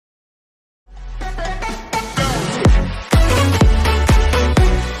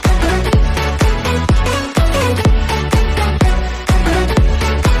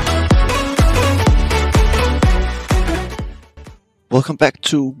Welcome back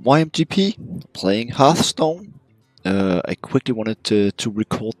to YMGP, playing Hearthstone. I quickly wanted to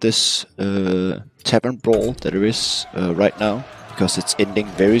record this tavern brawl that there is right now, because it's ending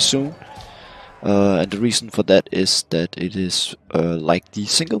very soon. And the reason for that is that it is like the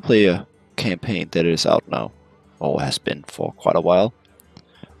single player campaign that is out now, or has been for quite a while,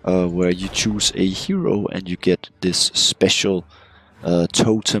 where you choose a hero and you get this special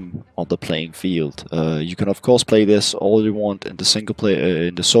totem on the playing field. You can of course play this all you want in the single player,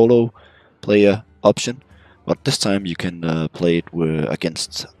 in the solo player option, but this time you can play it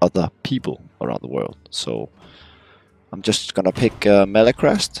against other people around the world. So I'm just gonna pick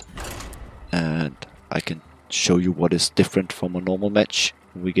Malacrast, and I can show you what is different from a normal match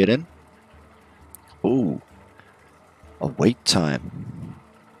when we get in. Ooh, a wait time.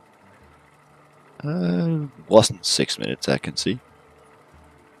 Wasn't 6 minutes, I can see.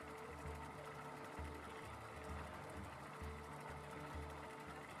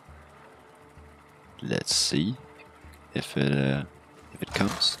 Let's see if it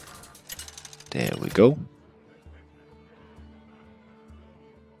comes. There we go.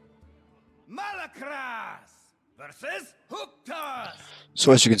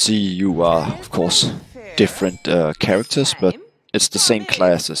 So as you can see, you are of course different characters, but it's the same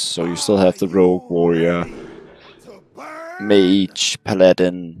classes. So you still have the rogue, warrior, mage,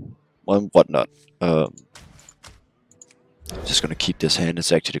 paladin, and whatnot. Just gonna keep this hand.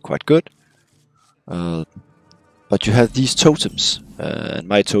 It's actually quite good. But you have these totems, and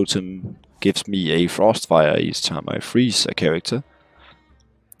my totem gives me a frostfire each time I freeze a character,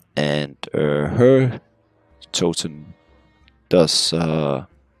 and her totem does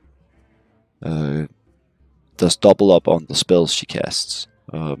double up on the spells she casts.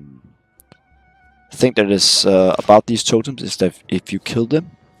 The thing that is about these totems is that if you kill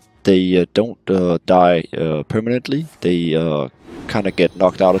them, they don't die permanently. They kind of get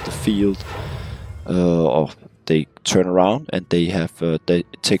knocked out of the field. Or they turn around, and they have it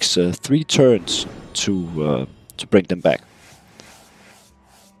takes 3 turns to bring them back,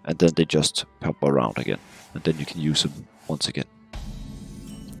 and then they just pop around again, and then you can use them once again.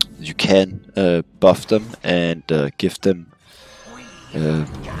 You can buff them and give them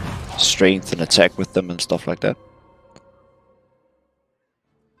strength and attack with them and stuff like that.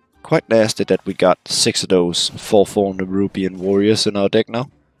 Quite nasty that we got 6 of those 4/4 Nerubian warriors in our deck now.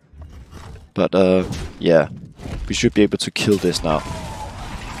 But yeah, we should be able to kill this now.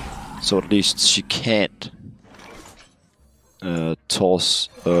 So at least she can't toss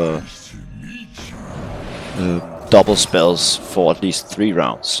double spells for at least 3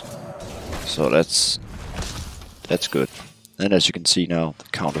 rounds. So that's good. And as you can see now, the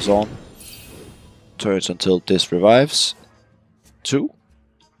count is on. Turns until this revives. 2.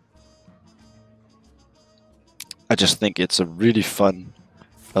 I just think it's a really fun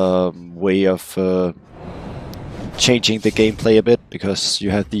way of changing the gameplay a bit, because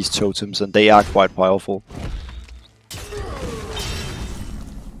you have these totems and they are quite powerful.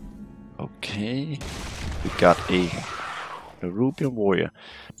 Okay, we got a Nerubian warrior.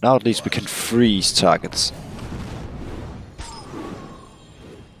 Now at least we can freeze targets,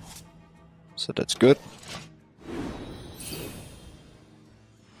 so that's good.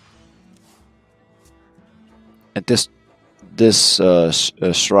 And this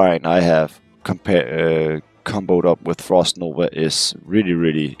shrine I have comboed up with Frost Nova is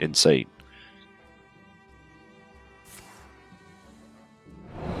really insane.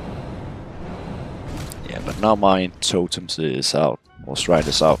 Yeah, but now my totems is out, or shrine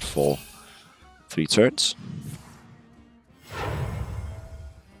is out for 3 turns.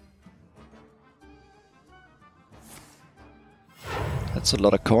 That's a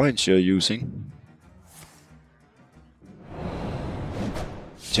lot of coins you're using.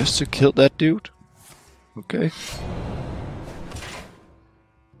 Just to kill that dude? Okay.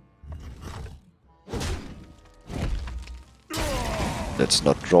 Let's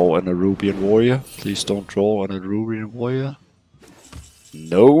not draw an Nerubian warrior. Please don't draw an Nerubian warrior.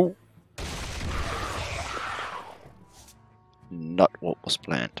 No. Not what was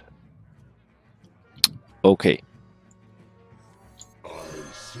planned. Okay. I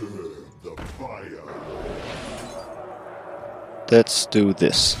serve the fire. Let's do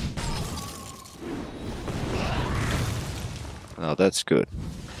this. Now that's good.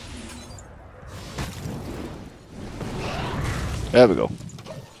 There we go.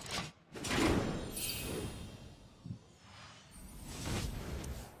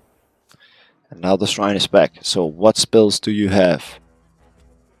 And now the shrine is back. So what spells do you have?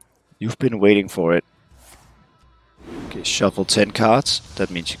 You've been waiting for it. Okay, shuffle 10 cards. That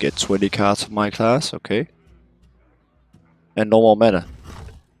means you get 20 cards of my class, okay. And no more mana.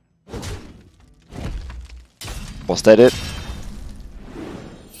 Was that it?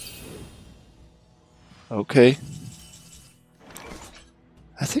 Okay.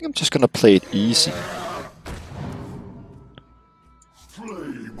 I think I'm just gonna play it easy.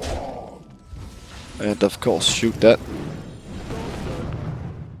 Flame on. And of course shoot that.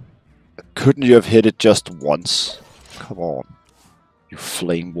 Couldn't you have hit it just once? Come on. You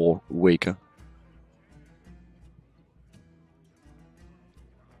flame waker.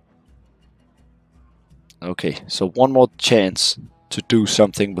 Okay, so one more chance to do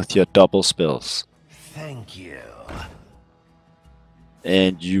something with your double spells. Thank you.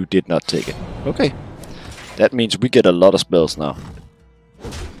 And you did not take it. Okay. That means we get a lot of spells now.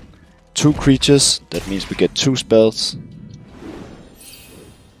 2 creatures, that means we get 2 spells.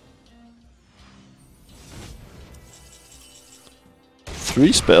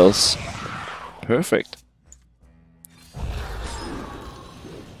 Three spells. Perfect.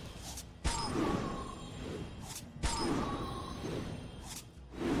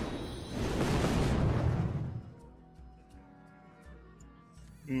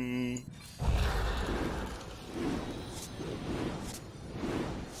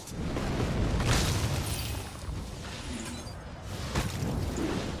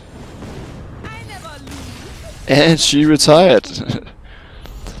 And she retired.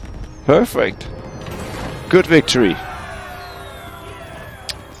 Perfect. Good victory.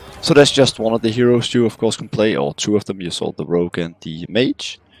 So that's just one of the heroes you of course can play, or 2 of them. You saw the rogue and the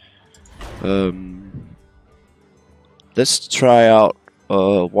mage. Let's try out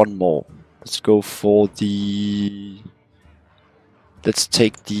one more. Let's go for the... Let's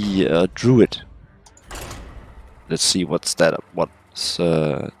take the druid. Let's see what's that. What's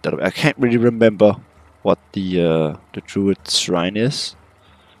that? I can't really remember what the druid shrine is.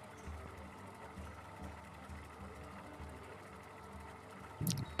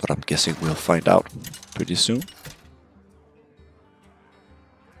 But I'm guessing we'll find out pretty soon.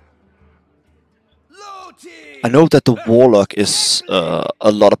 I know that the warlock is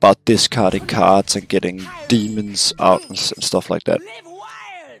a lot about discarding cards and getting demons out and stuff like that.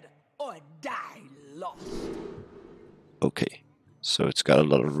 Okay, so it's got a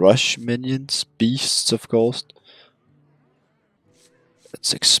lot of rush minions, beasts of course.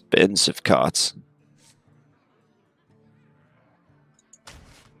 It's expensive cards.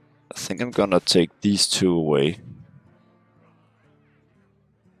 I think I'm gonna take these 2 away.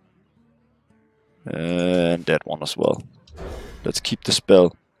 And that one as well. Let's keep the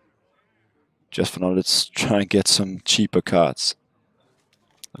spell. Just for now, let's try and get some cheaper cards.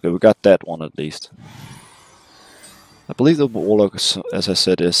 Okay, we got that one at least. I believe the warlock, as I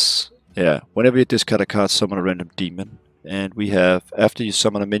said, is... Yeah, whenever you discard a card, summon a random demon. And we have, after you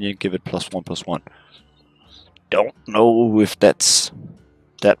summon a minion, give it +1/+1. Don't know if that's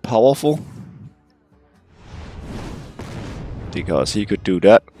that powerful. Because he could do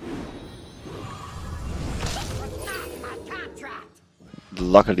that.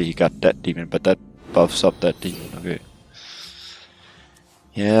 Luckily he got that demon, but that buffs up that demon. Okay.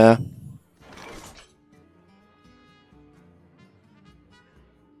 Yeah.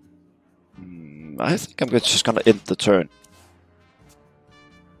 I think I'm just gonna end the turn.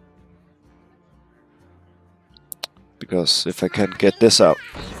 Because if I can get this out,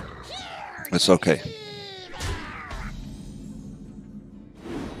 it's okay.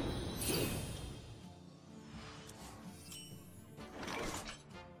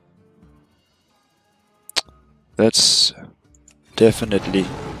 Let's definitely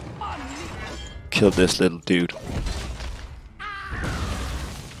kill this little dude.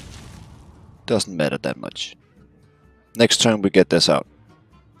 Doesn't matter that much. Next turn we get this out.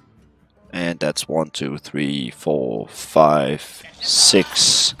 And that's 1, 2, 3, 4, 5,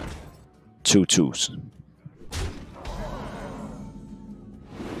 6 2 2s.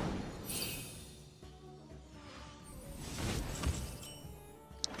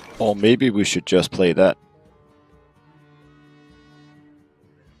 Or maybe we should just play that.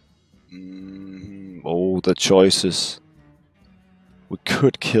 Oh, the choices. We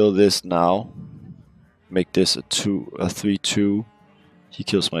could kill this now. Make this a 3/2. He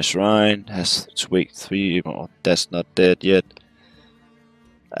kills my shrine. Has to wait 3 more. That's not dead yet.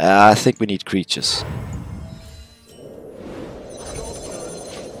 I think we need creatures.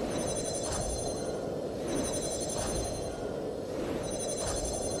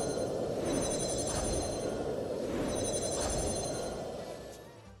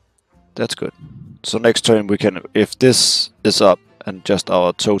 That's good. So next turn we can, if this is up and just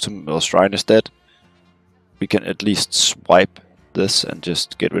our totem or shrine is dead, we can at least swipe this and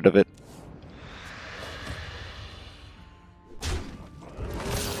just get rid of it.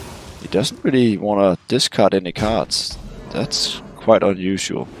 doesn't really want to discard any cards. That's quite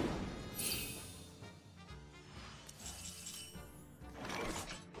unusual.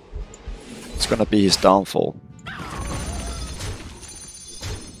 It's gonna be his downfall.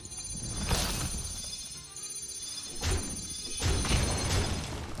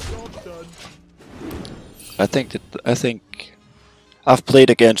 I think I've played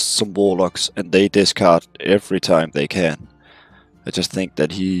against some warlocks and they discard every time they can. I just think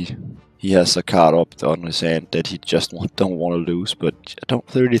that he has a card up on his hand that he just don't want to lose, but I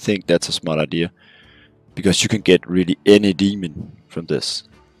don't really think that's a smart idea, because you can get really any demon from this.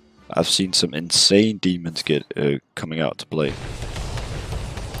 I've seen some insane demons get coming out to play.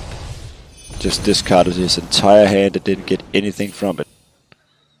 Just discarded his entire hand and didn't get anything from it.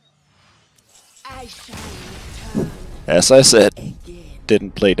 As I said,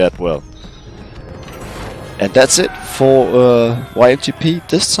 didn't play that well. And that's it for YMGP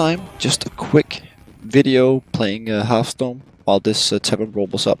this time. Just a quick video playing Hearthstone while this tavern brawl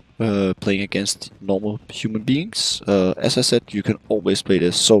was up, playing against normal human beings. As I said, you can always play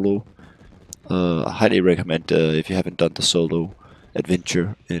this solo. I highly recommend, if you haven't done the solo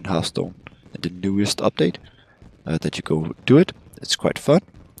adventure in Hearthstone and the newest update, that you go do it. It's quite fun.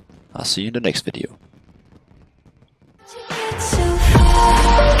 I'll see you in the next video.